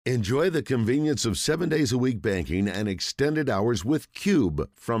Enjoy the convenience of 7 days a week banking and extended hours with Cube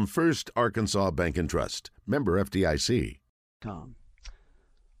from First Arkansas Bank and Trust. Member FDIC. Well,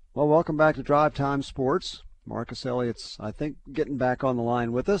 welcome back to Drive Time Sports. Marcus Elliott's, I think, getting back on the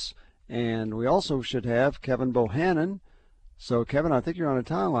line with us. And we also should have Kevin Bohannon. So, Kevin, I think you're on a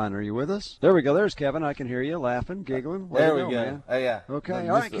timeline. Are you with us? There we go. There's Kevin. I can hear you laughing, giggling. There we go. Man? Yeah. Okay.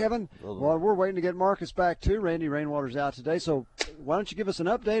 All right, Kevin. Well, we're waiting to get Marcus back, too. Randy Rainwater's out today. So why don't you give us an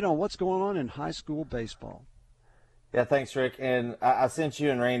update on what's going on in high school baseball? Yeah, thanks, Rick. And I sent you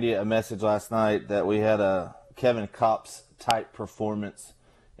and Randy a message last night that we had a Kevin Kops-type performance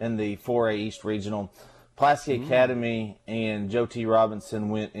in the 4A East Regional. Pulaski Academy and Joe T. Robinson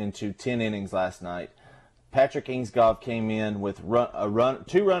went into 10 innings last night. Patrick Ingsgov came in with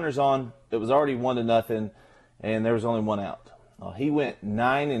two runners on. It was already 1-0, and there was only one out. He went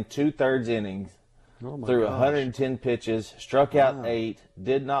 9 2/3 innings through 110 pitches, struck out 8,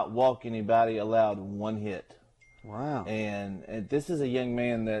 did not walk anybody, allowed 1 hit. Wow. And this is a young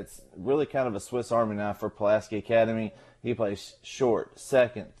man that's really kind of a Swiss Army knife for Pulaski Academy. He plays short,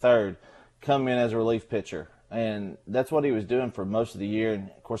 second, third, come in as a relief pitcher. And that's what he was doing for most of the year. And,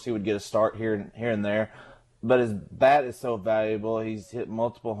 of course, he would get a start here and there. But his bat is so valuable. He's hit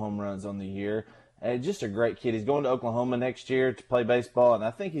multiple home runs on the year. And just a great kid. He's going to Oklahoma next year to play baseball, and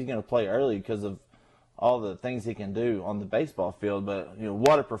I think he's going to play early because of all the things he can do on the baseball field. But,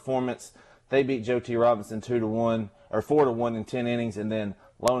 what a performance. They beat Joe T. Robinson 4-1 in 10 innings, and then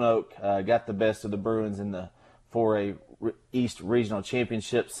Lone Oak got the best of the Bruins in the 4A East Regional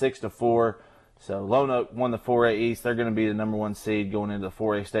Championship, 6-4. So Lone Oak won the 4A East. They're going to be the number 1 seed going into the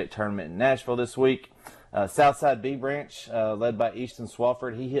 4A state tournament in Nashville this week. Southside B Branch, led by Easton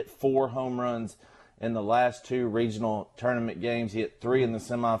Swafford, he hit 4 home runs in the last 2 regional tournament games. He hit 3 in the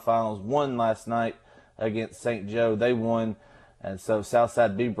semifinals, 1 last night against St. Joe. They won, and so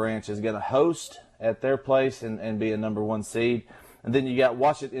Southside B Branch is going to host at their place and be a number 1 seed. And then you got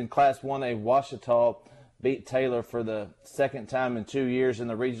Washington in Class 1A. Washita beat Taylor for the second time in 2 years in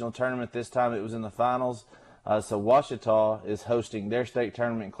the regional tournament. This time it was in the finals. So Washita is hosting their state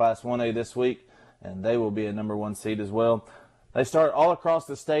tournament in Class 1A this week, and they will be a number 1 seed as well. They start all across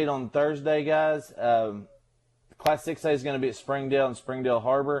the state on Thursday, guys. Class 6A is going to be at Springdale and Springdale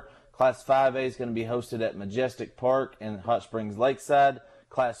Harbor. Class 5A is going to be hosted at Majestic Park and Hot Springs Lakeside.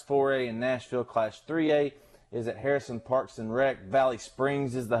 Class 4A in Nashville. Class 3A is at Harrison Parks and Rec. Valley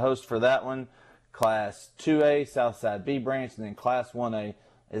Springs is the host for that one. Class 2A, Southside B Branch, and then Class 1A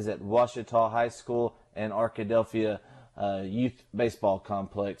is at Washita High School and Arkadelphia Youth Baseball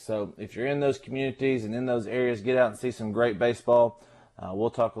Complex. So if you're in those communities and in those areas, get out and see some great baseball.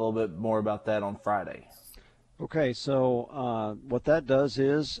 We'll talk a little bit more about that on Friday. Okay, so what that does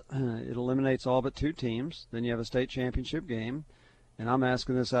is it eliminates all but 2 teams. Then you have a state championship game. And I'm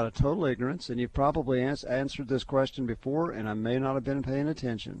asking this out of total ignorance, and you've probably answered this question before, and I may not have been paying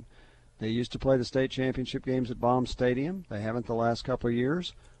attention. They used to play the state championship games at Baum Stadium. They haven't the last couple of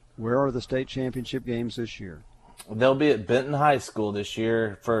years. Where are the state championship games this year? They'll be at Benton High School this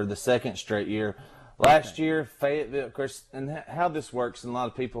year for the second straight year. Last year, Fayetteville, of course, and how this works, and a lot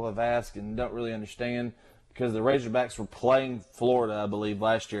of people have asked and don't really understand, because the Razorbacks were playing Florida, I believe,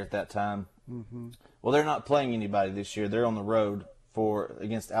 last year at that time. Mm-hmm. Well, they're not playing anybody this year. They're on the road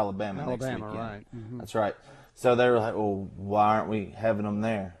against Alabama next weekend. Right. Mm-hmm. That's right. So they were like, well, why aren't we having them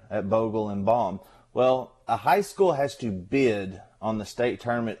there at Bogle and Baum? Well, a high school has to bid on the state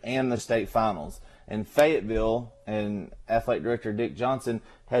tournament and the state finals. And Fayetteville and athletic director Dick Johnson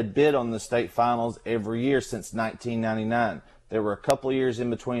had bid on the state finals every year since 1999. There were a couple of years in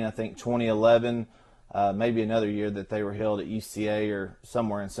between, I think 2011, maybe another year that they were held at UCA or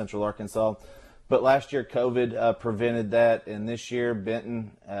somewhere in Central Arkansas. But last year, COVID prevented that, and this year,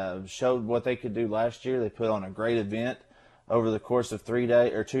 Benton showed what they could do last year. They put on a great event over the course of 2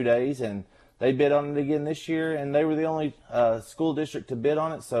 days, and they bid on it again this year, and they were the only school district to bid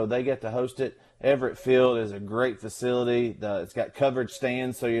on it, so they get to host it. Everett Field is a great facility. It's got covered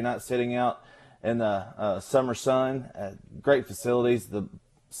stands, so you're not sitting out in the summer sun. Great facilities. The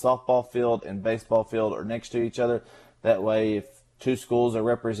softball field and baseball field are next to each other. That way, if 2 schools are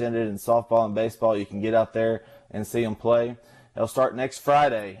represented in softball and baseball, you can get out there and see them play. They'll start next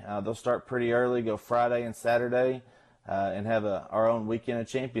Friday. They'll start pretty early, go Friday and Saturday, and have our own weekend of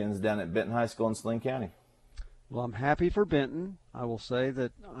champions down at Benton High School in Saline County. Well, I'm happy for Benton. I will say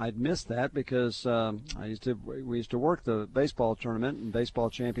that I'd missed that because we used to work the baseball tournament and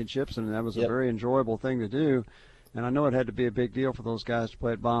baseball championships, and that was a very enjoyable thing to do. And I know it had to be a big deal for those guys to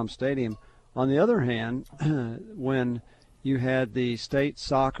play at Baum Stadium. On the other hand, when You had the state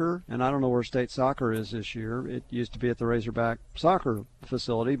soccer, and I don't know where state soccer is this year. It used to be at the Razorback soccer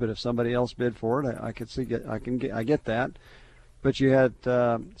facility, but if somebody else bid for it, I get that. But you had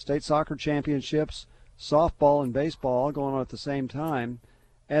state soccer championships, softball and baseball going on at the same time,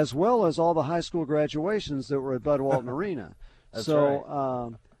 as well as all the high school graduations that were at Bud Walton Arena. That's so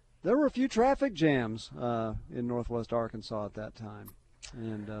right. There were a few traffic jams in Northwest Arkansas at that time,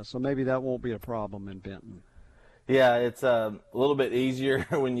 and so maybe that won't be a problem in Benton. Yeah, it's a little bit easier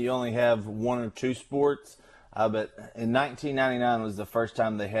when you only have one or two sports. But in 1999 was the first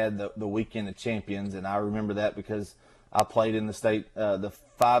time they had the Weekend of Champions, and I remember that because I played in the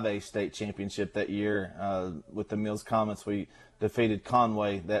 5A state championship that year with the Mills Comets. We defeated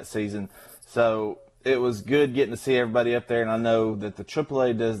Conway that season. So it was good getting to see everybody up there, and I know that the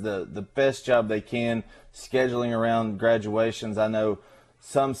AAA does the best job they can scheduling around graduations. I know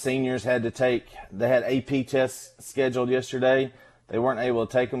some seniors had AP tests scheduled yesterday. They weren't able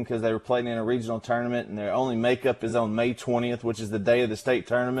to take them because they were playing in a regional tournament, and their only makeup is on May 20th, which is the day of the state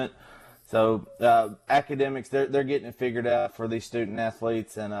tournament. So academics, they're getting it figured out for these student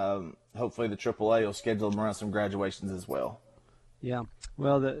athletes, and hopefully the AAA will schedule them around some graduations as well. Yeah,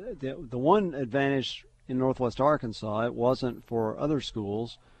 well, the one advantage in Northwest Arkansas, it wasn't for other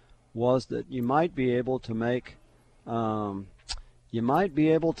schools, was that you might be able to make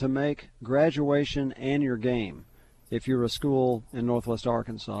graduation and your game if you're a school in Northwest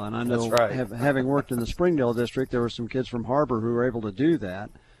Arkansas. And I know, right. Having worked in the Springdale district, there were some kids from Harbor who were able to do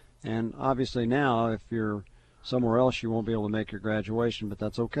that. And obviously now, if you're somewhere else, you won't be able to make your graduation, but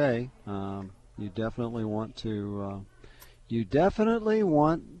that's okay. You definitely want to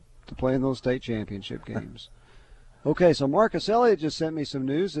play in those state championship games. Okay, so Marcus Elliott just sent me some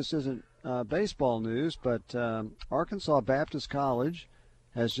news. This isn't baseball news, but Arkansas Baptist College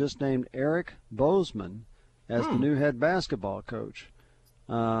has just named Eric Bozeman as the new head basketball coach.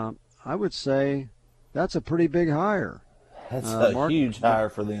 I would say that's a pretty big hire. That's a huge hire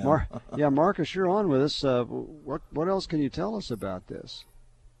for them. Marcus, you're on with us. What else can you tell us about this?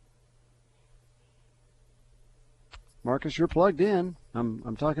 Marcus, you're plugged in.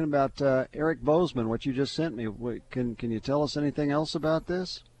 I'm talking about Eric Bozeman, what you just sent me. Can you tell us anything else about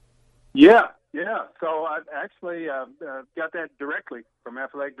this? Yeah. So I actually got that directly from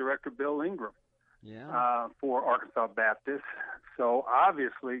Athletic Director Bill Ingram for Arkansas Baptist. So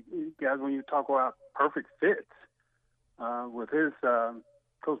obviously, guys, when you talk about perfect fits with his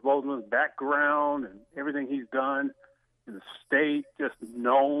Coach Bozeman's background and everything he's done in the state, just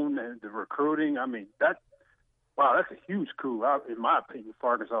known and the recruiting, I mean, that's a huge coup, in my opinion, for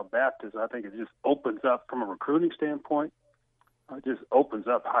Arkansas Baptist. I think it just opens up, from a recruiting standpoint, it just opens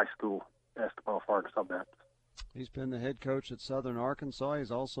up high school basketball for Arkansas Baptist. He's been the head coach at Southern Arkansas.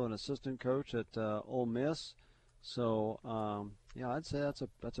 He's also an assistant coach at Ole Miss. So, I'd say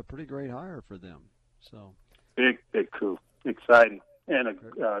that's a pretty great hire for them. So big coup, exciting, and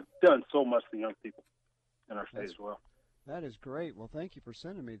done so much for young people in our state as well. That is great. Well, thank you for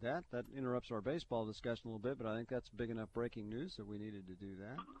sending me that. That interrupts our baseball discussion a little bit, but I think that's big enough breaking news that we needed to do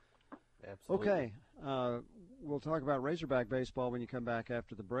that. Absolutely. Okay. We'll talk about Razorback baseball when you come back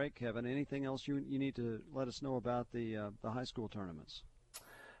after the break, Kevin. Anything else you need to let us know about the high school tournaments?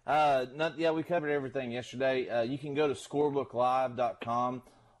 We covered everything yesterday. You can go to scorebooklive.com.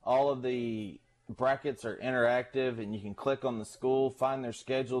 All of the brackets are interactive, and you can click on the school, find their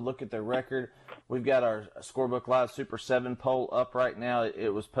schedule, look at their record. We've got our Scorebook Live Super 7 poll up right now.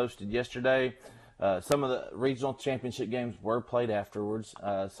 It was posted yesterday. Some of the regional championship games were played afterwards,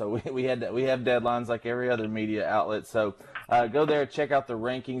 so we have deadlines like every other media outlet. So go there, check out the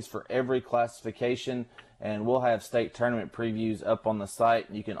rankings for every classification, and we'll have state tournament previews up on the site.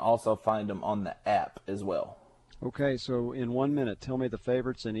 You can also find them on the app as well. Okay, so in 1 minute, tell me the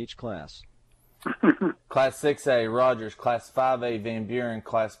favorites in each class. Class 6A, Rogers. Class 5A, Van Buren.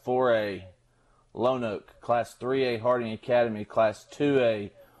 Class 4A, Lone Oak. Class 3A, Harding Academy. Class 2A,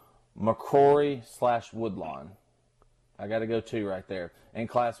 McCrory/Woodlawn. I got to go 2 right there. In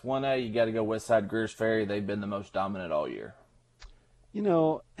Class 1A, you got to go Westside Greers Ferry. They've been the most dominant all year. You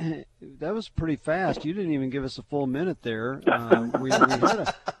know, that was pretty fast. You didn't even give us a full minute there. We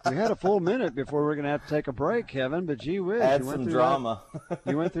had a full minute before we were going to have to take a break, Kevin. But gee whiz, add some drama.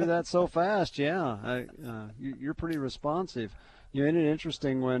 You went through that so fast. Yeah, you're pretty responsive. Isn't it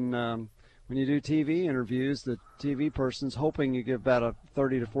interesting when you do TV interviews, the TV person's hoping you give about a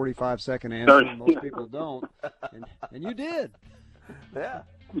 30 to 45 second answer, and most people don't, and you did. Yeah,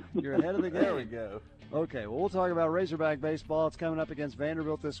 you're ahead of the game. There we go. Okay, well, we'll talk about Razorback baseball. It's coming up against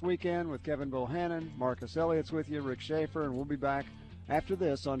Vanderbilt this weekend with Kevin Bohannon. Marcus Elliott's with you, Rick Schaefer, and we'll be back after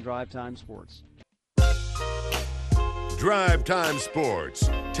this on Drive Time Sports. Drive Time Sports.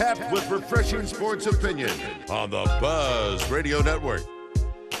 Tap with refreshing sports opinion on the Buzz Radio Network.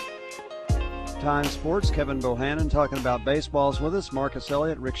 Time Sports, Kevin Bohannon talking about baseballs with us, Marcus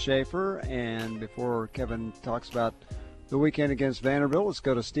Elliott, Rick Schaefer, and before Kevin talks about the weekend against Vanderbilt, let's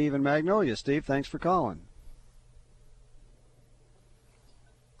go to Steve in Magnolia. Steve, thanks for calling.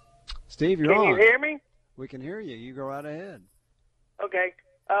 Steve, you're on. Can you hear me? We can hear you. You go right ahead. Okay.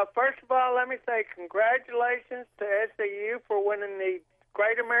 First of all, let me say congratulations to SAU for winning the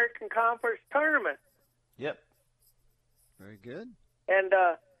Great American Conference Tournament. Yep. Very good. And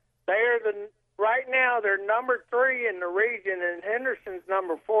right now they're number 3 in the region, and Henderson's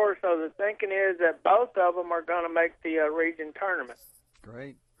number 4. So the thinking is that both of them are going to make the region tournament.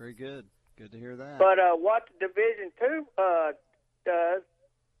 Great. Very good. Good to hear that. But what the Division II does,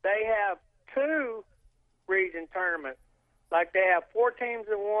 they have 2 region tournaments. Like they have 4 teams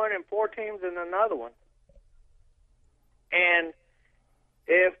in one and 4 teams in another one. And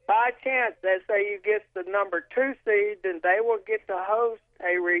if by chance SAU gets the number 2 seed, then they will get to host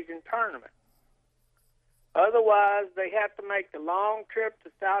a region tournament. Otherwise, they have to make the long trip to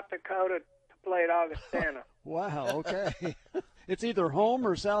South Dakota to play at Augustana. Wow, okay. It's either home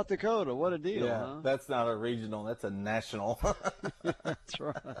or South Dakota. What a deal, Yeah, huh? that's not a regional. That's a national. That's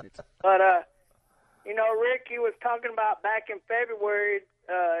right. But, Rick, you was talking about back in February,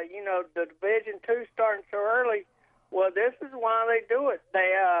 the Division II starting so early. Well, this is why they do it.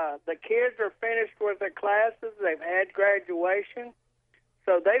 The kids are finished with their classes. They've had graduation.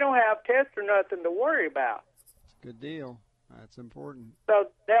 So they don't have tests or nothing to worry about. Good deal. That's important. So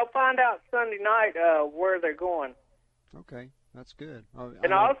they'll find out Sunday night where they're going. Okay, that's good.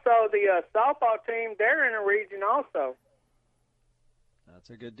 And also the softball team, they're in a region also. That's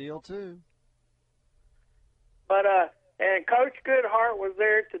a good deal, too. But and Coach Goodhart was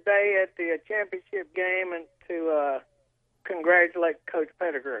there today at the championship game and to congratulate Coach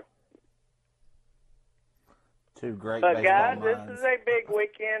Pettigrew. 2 great But baseball guys, minds. this is a big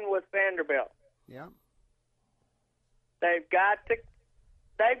weekend with Vanderbilt. Yeah. They've got to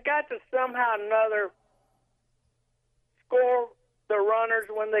somehow or another score the runners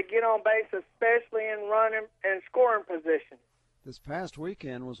when they get on base, especially in running and scoring position. This past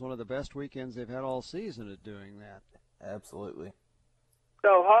weekend was one of the best weekends they've had all season at doing that. Absolutely.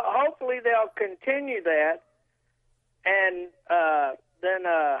 So hopefully they'll continue that, and then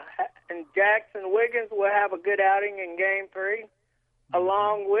Jackson Wiggins will have a good outing in Game 3,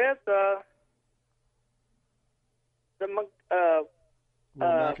 along with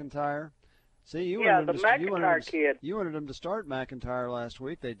McIntyre. See, you wanted him to start McIntyre last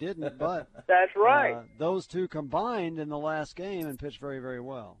week. They didn't, but that's right. Those two combined in the last game and pitched very, very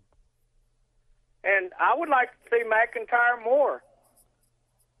well. And I would like to see McIntyre more,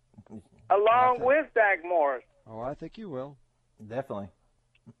 along with Zach Morris. Oh, I think you will. Definitely.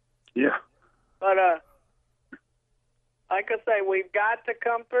 Yeah. But like I say, we've got to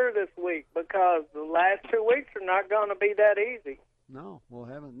come through this week because the last 2 weeks are not going to be that easy. No, we'll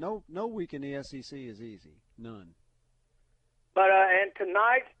have no week in the SEC is easy. None. But and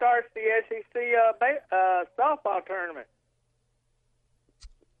tonight starts the SEC softball tournament.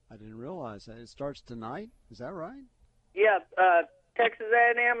 I didn't realize that. It starts tonight? Is that right? Yeah, Texas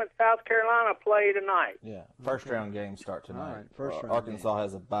A&M and South Carolina play tonight. Yeah, first round games start tonight. All right, first round Arkansas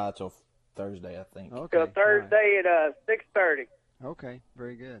has a bye till Thursday, I think. Okay. So Thursday at 6:30. Okay,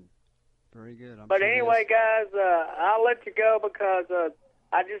 very good. Very good. But anyway, guys, I'll let you go because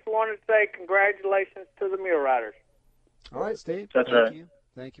I just wanted to say congratulations to the Mule Riders. All right, Steve. That's right.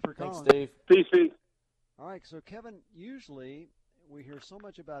 Thank you for calling. Thanks, Steve. Peace, peace. All right, so Kevin, usually we hear so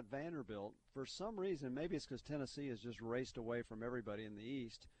much about Vanderbilt. For some reason, maybe it's because Tennessee has just raced away from everybody in the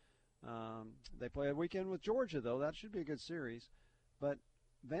East. They play a weekend with Georgia, though. That should be a good series. But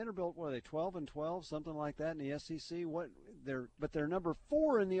Vanderbilt, what are they, 12-12, something like that in the SEC? But they're number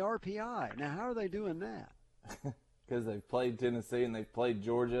 4 in the RPI. Now, how are they doing that? Because they've played Tennessee and they've played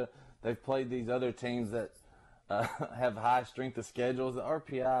Georgia. They've played these other teams that have high strength of schedules. The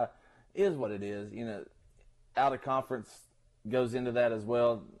RPI is what it is. Out of conference goes into that as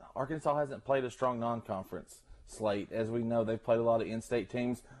well. Arkansas hasn't played a strong non-conference slate. As we know, they've played a lot of in-state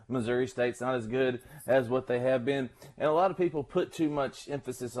teams. Missouri State's not as good as what they have been. And a lot of people put too much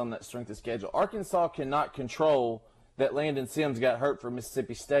emphasis on that strength of schedule. Arkansas cannot control that Landon Sims got hurt for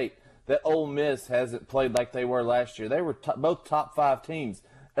Mississippi State, that Ole Miss hasn't played like they were last year. They were both top 5 teams.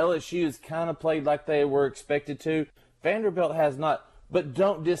 LSU's kind of played like they were expected to. Vanderbilt has not. But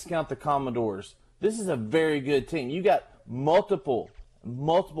don't discount the Commodores. This is a very good team. You got multiple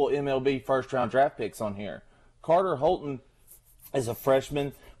MLB first-round draft picks on here. Carter Holton, as a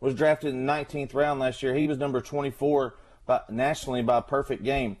freshman, was drafted in the 19th round last year. He was number 24 nationally by a perfect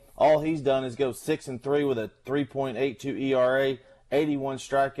game. All he's done is go 6-3 with a 3.82 ERA, 81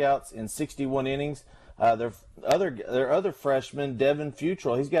 strikeouts in 61 innings. Their other freshman, Devin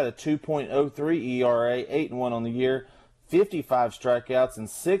Futrell, he's got a 2.03 ERA, 8-1 on the year, 55 strikeouts and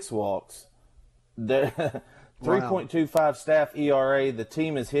 6 walks. Their 3.25 staff ERA. The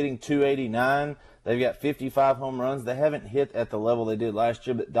team is hitting 289. They've got 55 home runs. They haven't hit at the level they did last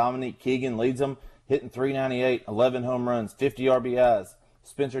year, but Dominique Keegan leads them, hitting 398, 11 home runs, 50 RBIs.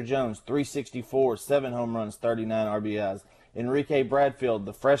 Spencer Jones, 364, 7 home runs, 39 RBIs. Enrique Bradfield,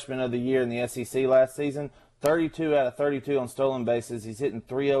 the freshman of the year in the SEC last season, 32 out of 32 on stolen bases. He's hitting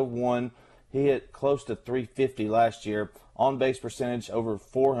 301. He hit close to 350 last year. On-base percentage over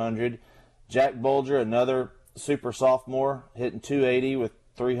 400. Jack Bolger, another super sophomore, hitting 280 with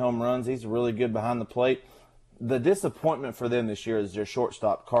 3 home runs. He's really good behind the plate. The disappointment for them this year is their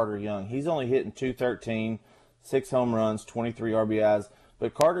shortstop, Carter Young. He's only hitting 213, 6 home runs, 23 RBIs.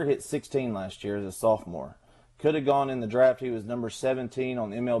 But Carter hit 16 last year as a sophomore. Could have gone in the draft. He was number 17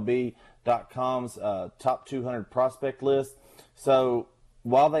 on MLB.com's top 200 prospect list. So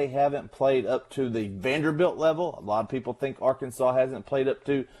while they haven't played up to the Vanderbilt level, a lot of people think Arkansas hasn't played up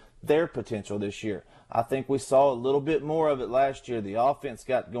to their potential this year. I think we saw a little bit more of it last year. The offense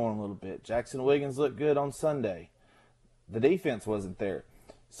got going a little bit. Jackson Wiggins looked good on Sunday. The defense wasn't there.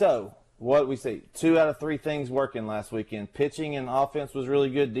 So what we see, 2 out of 3 things working last weekend. Pitching and offense was really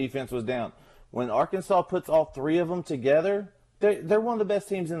good. Defense was down. When Arkansas puts all 3 of them together, they're one of the best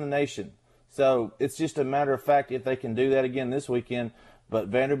teams in the nation. So it's just a matter of fact if they can do that again this weekend. But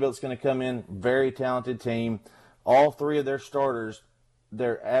Vanderbilt's going to come in, very talented team. All 3 of their starters,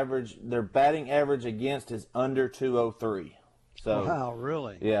 their batting average against is under 203. So, wow,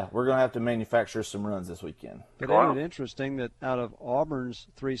 really? Yeah, we're going to have to manufacture some runs this weekend. But isn't it interesting that out of Auburn's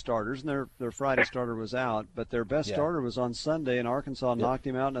 3 starters, and their Friday starter was out, but their best starter was on Sunday, and Arkansas knocked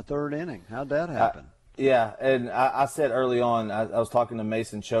him out in the 3rd inning. How'd that happen? Yeah, and I said early on, I was talking to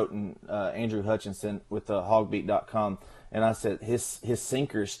Mason Choate and Andrew Hutchinson with hogbeat.com, and I said his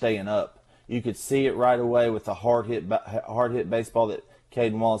sinker is staying up. You could see it right away with the hard hit baseball that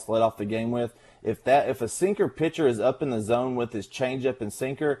Caden Wallace led off the game with. If a sinker pitcher is up in the zone with his changeup and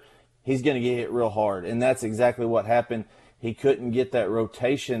sinker, he's going to get hit real hard, and that's exactly what happened. He couldn't get that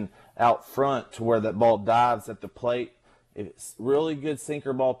rotation out front to where that ball dives at the plate. It's really good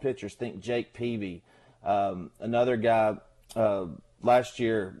sinker ball pitchers. Think Jake Peavy, another guy last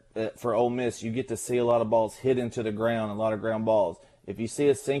year for Ole Miss. You get to see a lot of balls hit into the ground, a lot of ground balls. If you see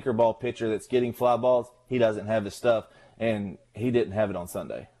a sinker ball pitcher that's getting fly balls, he doesn't have the stuff, and he didn't have it on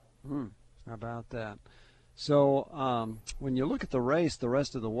Sunday. How about that? So when you look at the race the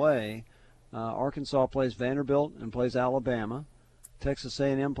rest of the way, Arkansas plays Vanderbilt and plays Alabama. Texas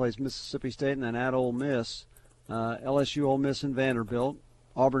A&M plays Mississippi State and then at Ole Miss. LSU, Ole Miss, and Vanderbilt.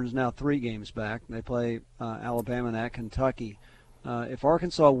 Auburn's now 3 games back. They play Alabama and at Kentucky. If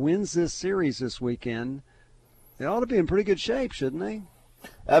Arkansas wins this series this weekend, they ought to be in pretty good shape, shouldn't they?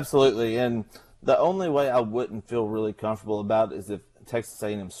 Absolutely, and the only way I wouldn't feel really comfortable about it is if Texas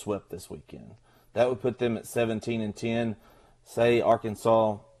A&M swept this weekend. That would put them at 17-10. Say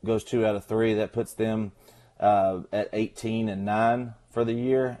Arkansas goes 2 out of 3, that puts them at 18-9 for the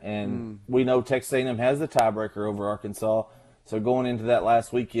year. And we know Texas A&M has the tiebreaker over Arkansas. So going into that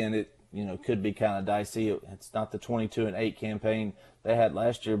last weekend, it could be kind of dicey. It's not the 22-8 campaign they had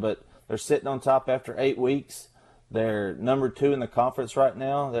last year, but they're sitting on top after 8 weeks. They're number 2 in the conference right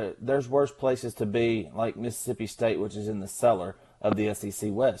now. There's worse places to be, like Mississippi State, which is in the cellar of the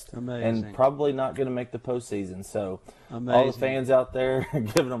SEC West. Amazing. And probably not going to make the postseason. So Amazing. All the fans out there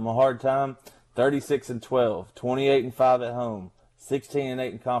giving them a hard time, 36-12, 28-5 at home,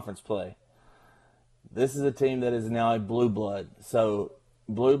 16-8 in conference play. This is a team that is now a blue blood. So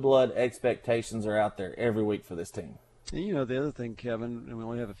blue blood expectations are out there every week for this team. And the other thing, Kevin, and we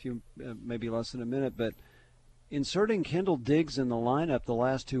only have a few, maybe less than a minute, but inserting Kendall Diggs in the lineup the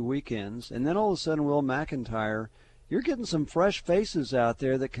last 2 weekends, and then all of a sudden Will McIntyre, you're getting some fresh faces out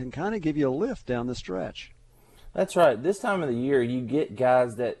there that can kind of give you a lift down the stretch. That's right. This time of the year, you get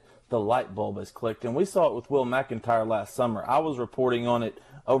guys that the light bulb has clicked, and we saw it with Will McIntyre last summer. I was reporting on it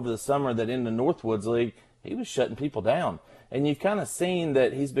over the summer that in the Northwoods League, he was shutting people down. And you've kind of seen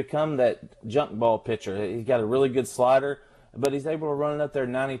that he's become that junk ball pitcher. He's got a really good slider, but he's able to run it up there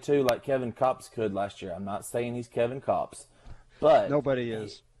 92 like Kevin Kopps could last year. I'm not saying he's Kevin Kopps, but nobody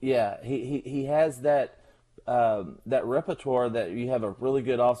is. He has that repertoire that you have a really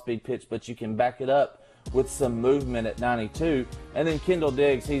good off-speed pitch, but you can back it up with some movement at 92. And then Kendall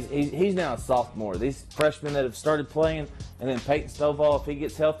Diggs, he's now a sophomore. These freshmen that have started playing, and then Peyton Stovall, if he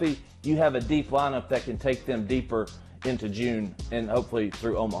gets healthy, you have a deep lineup that can take them deeper into June and hopefully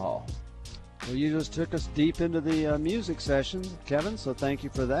through Omaha. Well, you just took us deep into the music session, Kevin, so thank you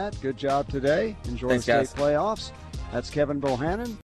for that. Good job today. Enjoy Thanks, the state guys. playoffs. That's Kevin Bohannon.